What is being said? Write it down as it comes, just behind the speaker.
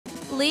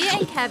Leah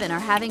and Kevin are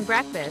having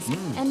breakfast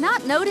and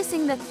not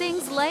noticing the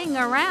things laying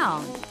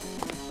around.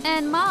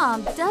 And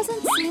Mom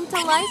doesn't seem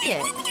to like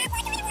it.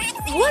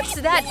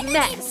 What's that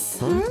mess?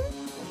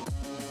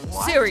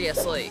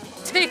 Seriously,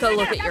 take a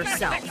look at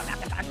yourself.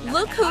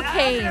 Look who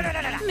came,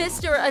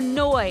 Mr.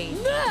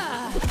 Annoyed.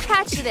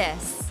 Catch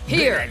this.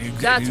 Here,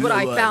 that's what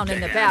I found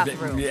in the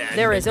bathroom.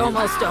 There is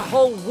almost a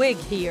whole wig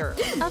here.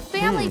 A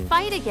family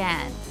fight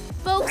again.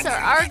 Folks are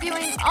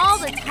arguing all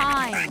the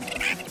time.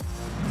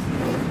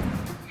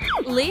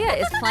 Leah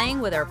is playing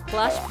with her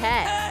plush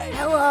pet.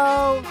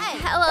 Hello.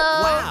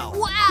 Hello.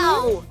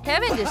 Wow.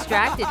 Kevin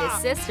distracted his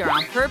sister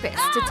on purpose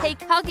to take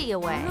Huggy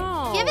away.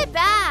 No. Give it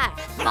back.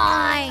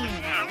 Mine.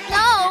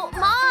 No,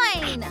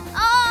 mine.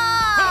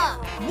 Ah!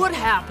 What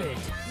happened?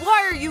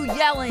 Why are you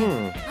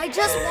yelling? I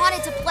just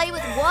wanted to play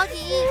with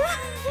Wuggy.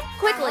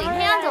 Quickly,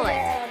 handle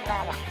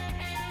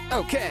it.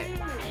 Okay.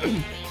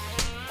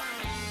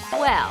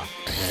 Well,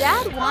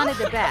 Dad wanted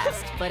the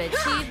best, but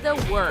achieved the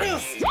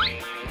worst.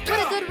 What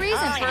a good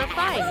reason for a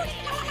fight.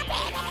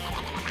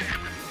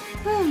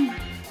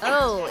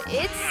 Oh,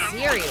 it's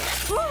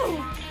serious.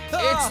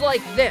 It's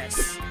like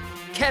this.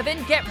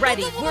 Kevin, get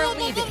ready. We're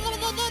leaving.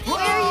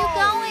 Where are you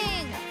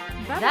going?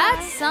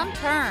 That's some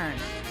turn.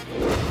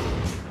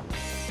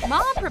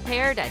 Mom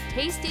prepared a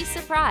tasty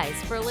surprise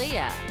for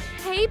Leah.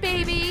 Hey,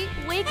 baby,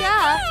 wake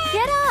up.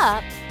 Get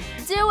up.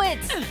 Do it.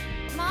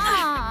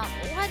 Mom,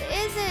 what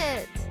is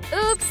it?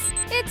 Oops,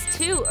 it's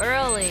too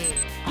early.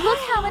 Look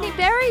how many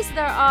berries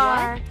there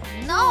are.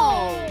 What?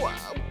 No.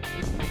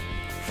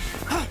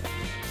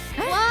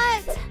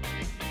 What?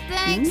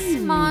 Thanks,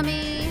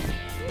 Mommy.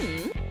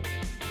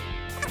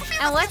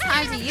 And what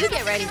time do you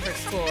get ready for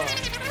school?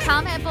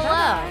 Comment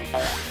below.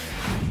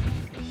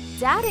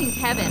 Dad and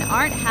Kevin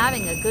aren't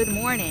having a good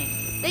morning.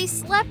 They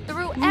slept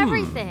through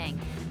everything.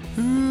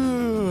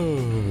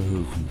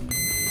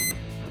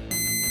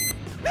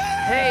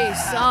 Hey,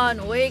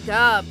 son, wake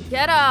up.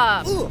 Get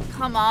up.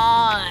 Come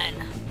on.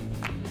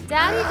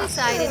 Daddy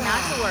decided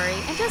not to worry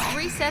and just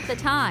reset the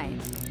time.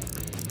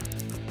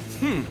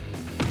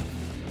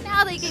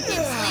 Now they can keep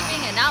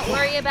sleeping and not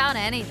worry about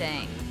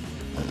anything.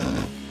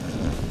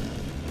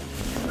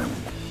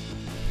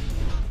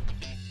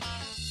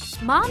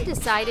 Mom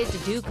decided to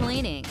do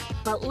cleaning,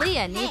 but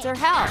Leah needs her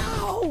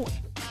help.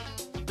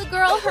 The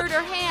girl hurt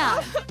her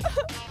hand.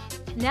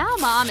 Now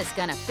Mom is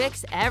gonna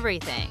fix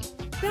everything.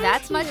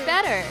 That's much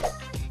better.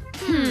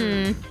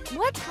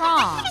 What's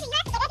wrong?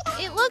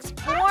 It looks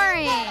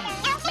boring.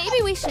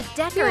 Maybe we should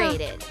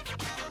decorate it.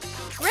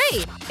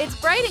 Great, it's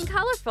bright and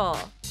colorful.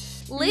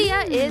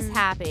 Leah is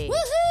happy.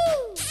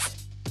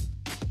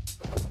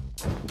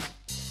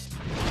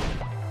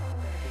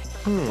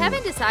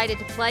 Kevin decided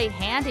to play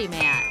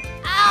handyman.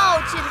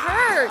 Ouch, it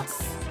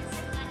hurts.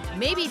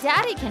 Maybe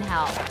Daddy can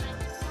help.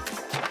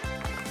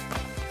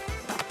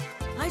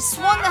 I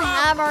swung the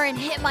hammer and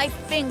hit my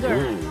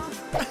finger.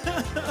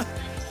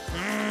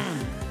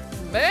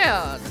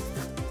 Man.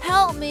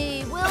 Help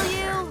me, will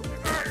you?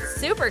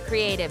 Super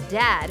creative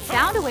Dad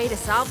found a way to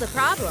solve the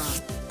problem.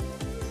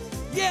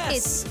 Yes.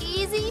 It's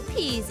easy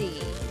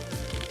peasy.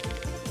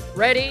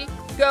 Ready?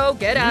 Go,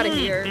 get out of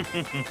here.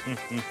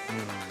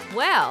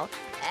 Well,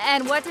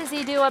 and what does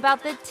he do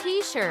about the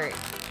t-shirt?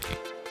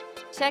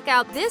 Check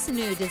out this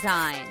new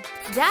design.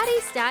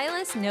 Daddy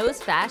Stylist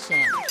knows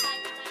fashion.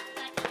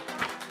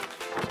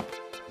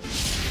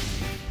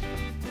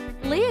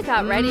 Leah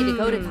got ready to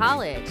go to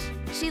college.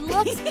 She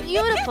looks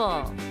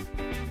beautiful.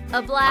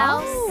 A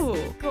blouse,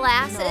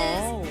 glasses.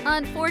 No.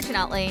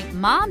 Unfortunately,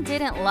 Mom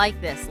didn't like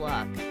this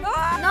look.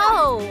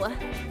 No!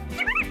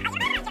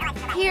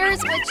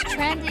 Here's what's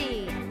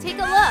trendy. Take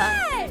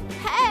a look.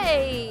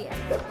 Hey!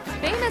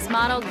 Famous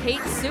model Kate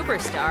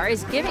Superstar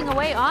is giving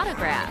away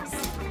autographs.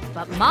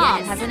 But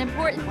Mom has an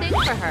important thing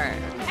for her.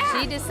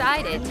 She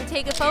decided to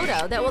take a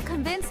photo that will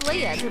convince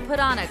Leah to put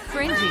on a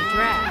cringy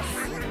dress.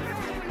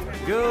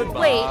 Goodbye.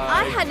 Wait,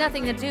 I had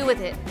nothing to do with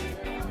it.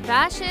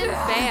 Fashion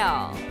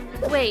fail.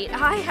 Wait,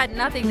 I had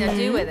nothing to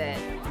do with it.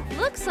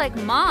 Looks like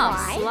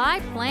Mom's sly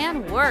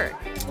plan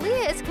worked.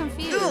 Leah is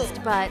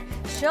confused, but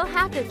she'll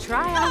have to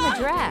try on the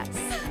dress.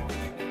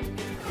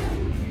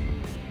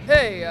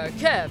 Hey,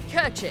 Kev,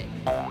 catch it.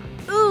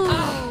 Ooh.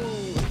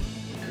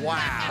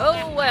 Wow.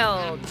 Oh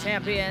well,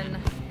 champion.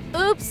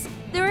 Oops,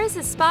 there is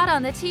a spot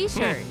on the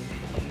t-shirt.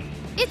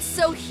 It's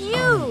so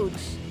huge.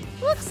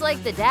 Looks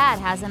like the dad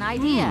has an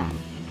idea.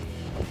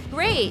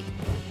 Great.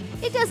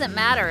 It doesn't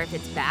matter if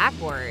it's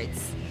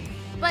backwards.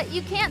 But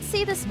you can't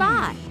see the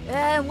spot.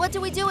 What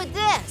do we do with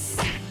this?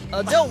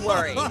 Don't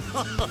worry.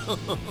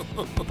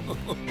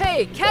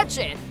 Hey, catch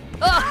it.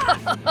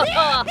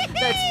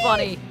 That's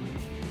funny.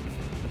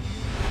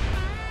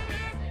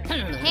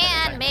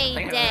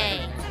 Handmade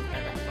day.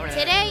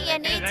 Today you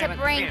need to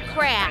bring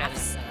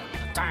crafts.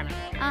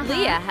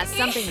 Leah has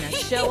something to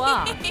show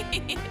off.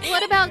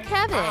 What about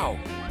Kevin?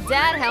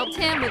 Dad helped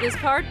him with his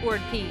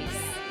cardboard piece.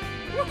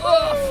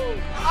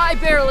 I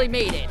barely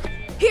made it.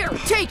 Here,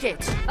 take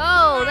it.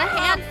 Oh, the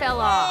hand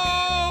fell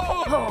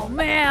off. Oh,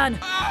 man.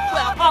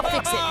 Well, I'll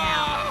fix it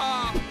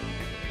now.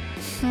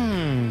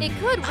 It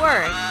could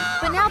work,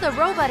 but now the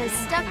robot is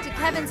stuck to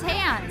Kevin's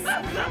hands.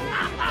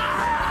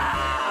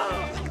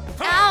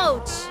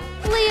 Ouch!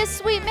 Leah's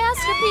sweet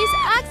masterpiece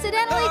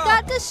accidentally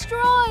got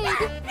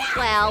destroyed.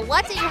 Well,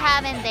 what do you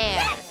have in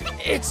there?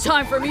 It's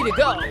time for me to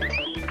go.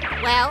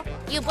 Well,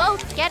 you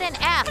both get an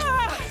F.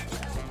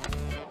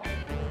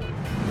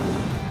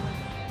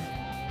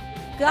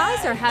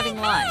 Guys are having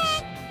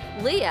lunch.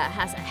 Leah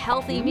has a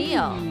healthy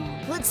meal.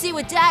 Let's see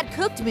what Dad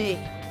cooked me.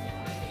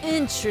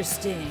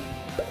 Interesting.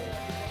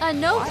 A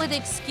note with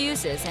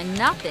excuses and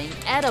nothing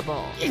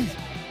edible.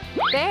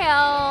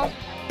 Fail.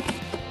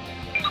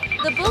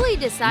 The bully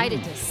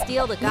decided to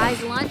steal the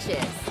guys'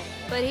 lunches,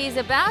 but he's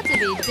about to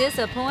be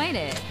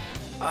disappointed.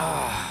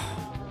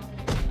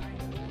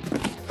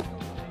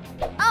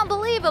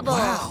 Unbelievable.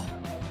 Wow.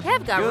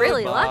 Kev got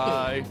really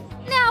lucky.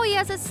 Now he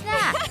has a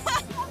snack.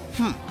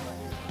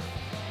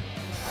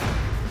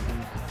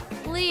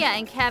 Leah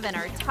and Kevin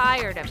are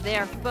tired of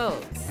their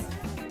folks.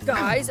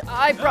 Guys,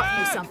 I brought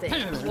you something.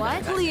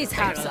 What? Please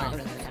have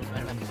some.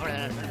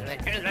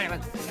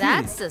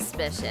 That's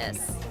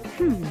suspicious.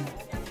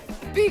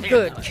 Be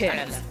good,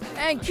 kids.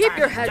 And keep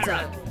your heads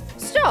up.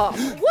 Stop.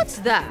 What's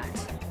that?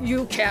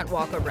 You can't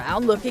walk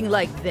around looking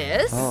like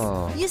this.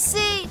 You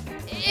see,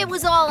 it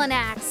was all an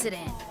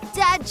accident.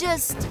 Dad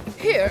just…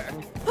 Here,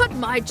 put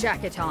my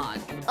jacket on.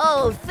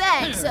 Oh,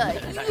 thanks.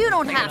 You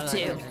don't have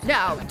to.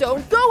 Now,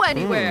 don't go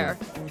anywhere.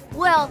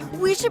 Well,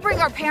 we should bring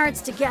our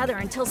parents together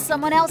until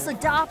someone else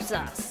adopts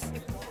us.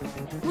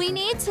 We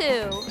need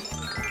to.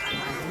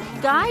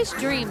 Guys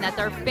dream that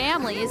their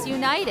family is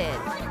united.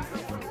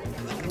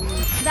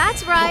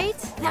 That's right.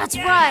 That's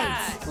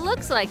right.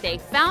 Looks like they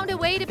found a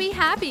way to be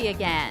happy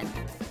again.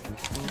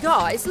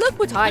 Guys, look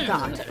what I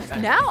got.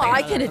 Now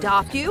I can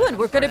adopt you and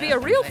we're gonna be a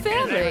real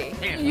family.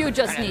 You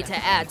just need to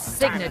add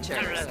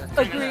signatures.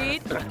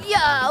 Agreed?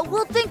 Yeah,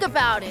 we'll think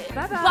about it.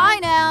 Bye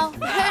now.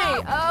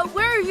 Hey,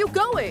 where are you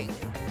going?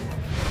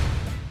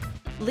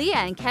 Leah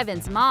and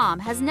Kevin's mom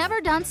has never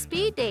done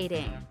speed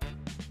dating.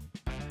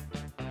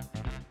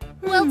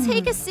 Well,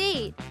 take a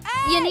seat.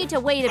 You need to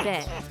wait a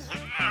bit.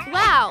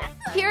 Wow,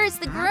 here is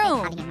the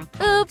groom.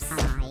 Oops,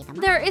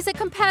 there is a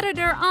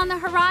competitor on the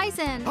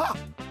horizon.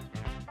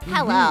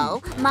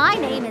 Hello, my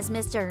name is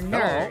Mr.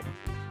 Nerd.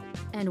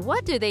 And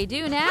what do they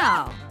do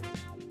now?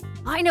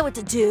 I know what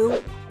to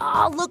do.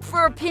 I'll look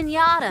for a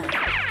piñata.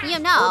 You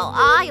know,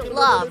 I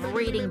love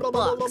reading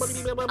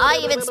books. I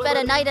even spent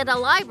a night at a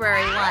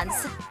library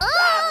once.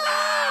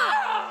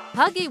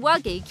 Huggy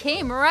Wuggy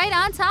came right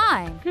on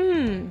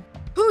time.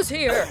 Who's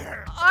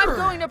here? I'm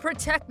going to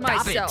protect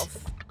myself.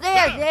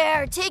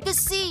 There, take a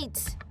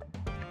seat.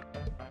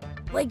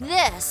 Like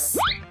this.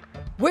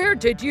 Where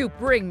did you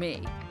bring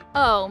me?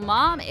 Oh,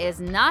 Mom is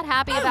not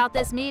happy about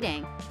this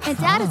meeting, and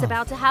Dad is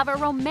about to have a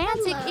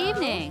romantic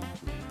evening.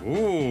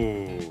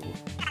 Ooh.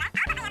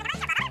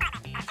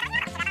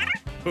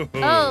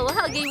 Oh,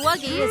 Huggy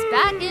Wuggy is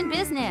back in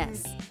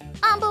business.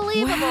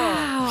 Unbelievable.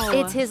 Wow.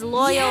 It's his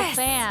loyal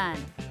fan.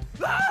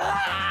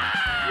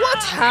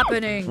 What's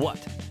happening?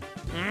 What?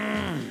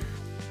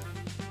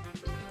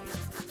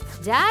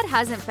 Dad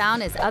hasn't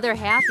found his other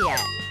half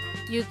yet.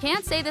 You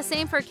can't say the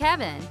same for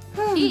Kevin.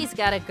 He's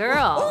got a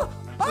girl.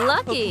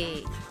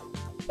 Lucky.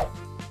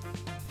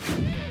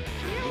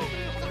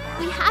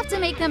 We have to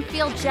make them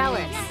feel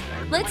jealous.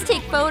 Let's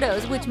take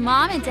photos which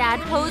Mom and Dad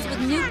pose with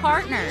new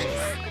partners.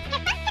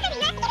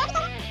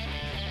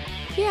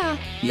 Yeah.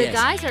 The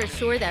guys are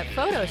sure that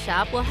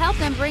Photoshop will help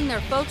them bring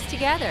their folks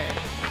together.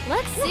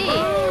 Let's see.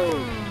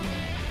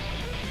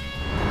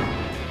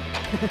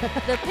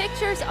 The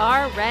pictures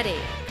are ready.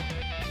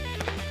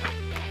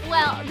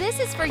 Well, this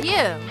is for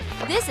you.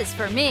 This is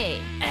for me.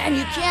 And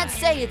you can't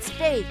say it's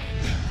fake.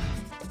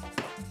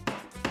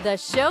 The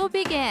show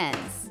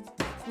begins.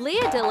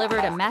 Leah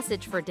delivered a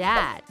message for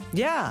Dad.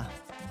 Yeah.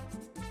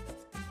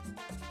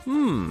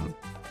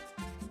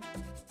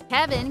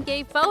 Kevin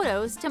gave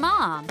photos to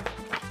Mom.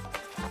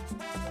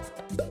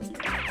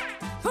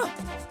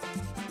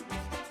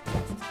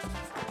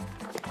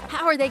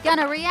 How are they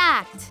gonna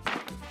react?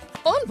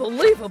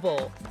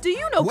 Unbelievable. Do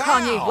you know Wow.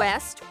 Kanye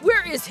West?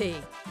 Where is he?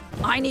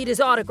 I need his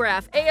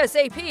autograph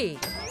ASAP.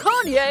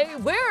 Kanye,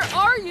 where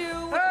are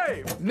you?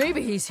 Hey!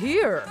 Maybe he's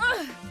here.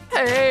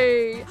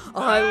 Hey,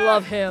 I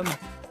love him.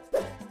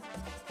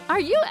 Are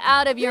you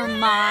out of your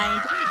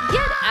mind?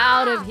 Get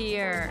out of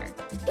here.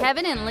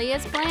 Kevin and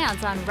Leah's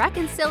plans on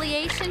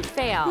reconciliation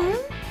fail.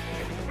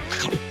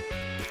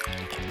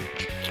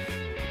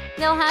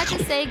 They'll have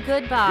to say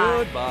goodbye.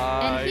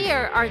 Goodbye. And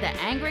here are the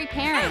angry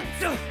parents.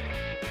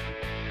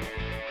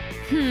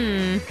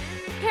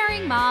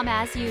 Pairing Mom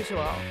as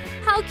usual.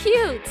 How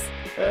cute!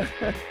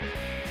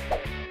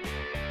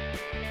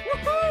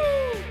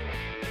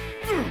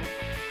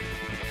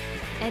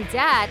 And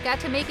Dad got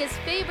to make his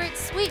favorite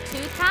sweet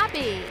tooth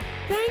happy.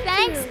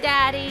 Thanks,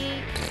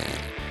 Daddy.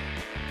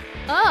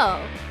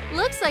 Oh,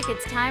 looks like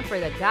it's time for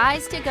the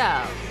guys to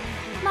go.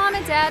 Mom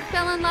and Dad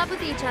fell in love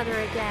with each other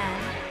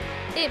again.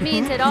 It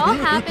means it all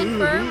happened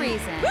for a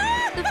reason.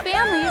 The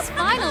family is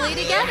finally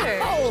together.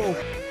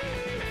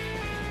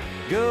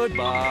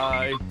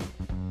 Goodbye.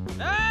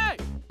 Hey!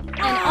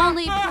 And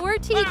only poor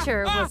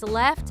teacher was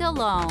left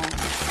alone.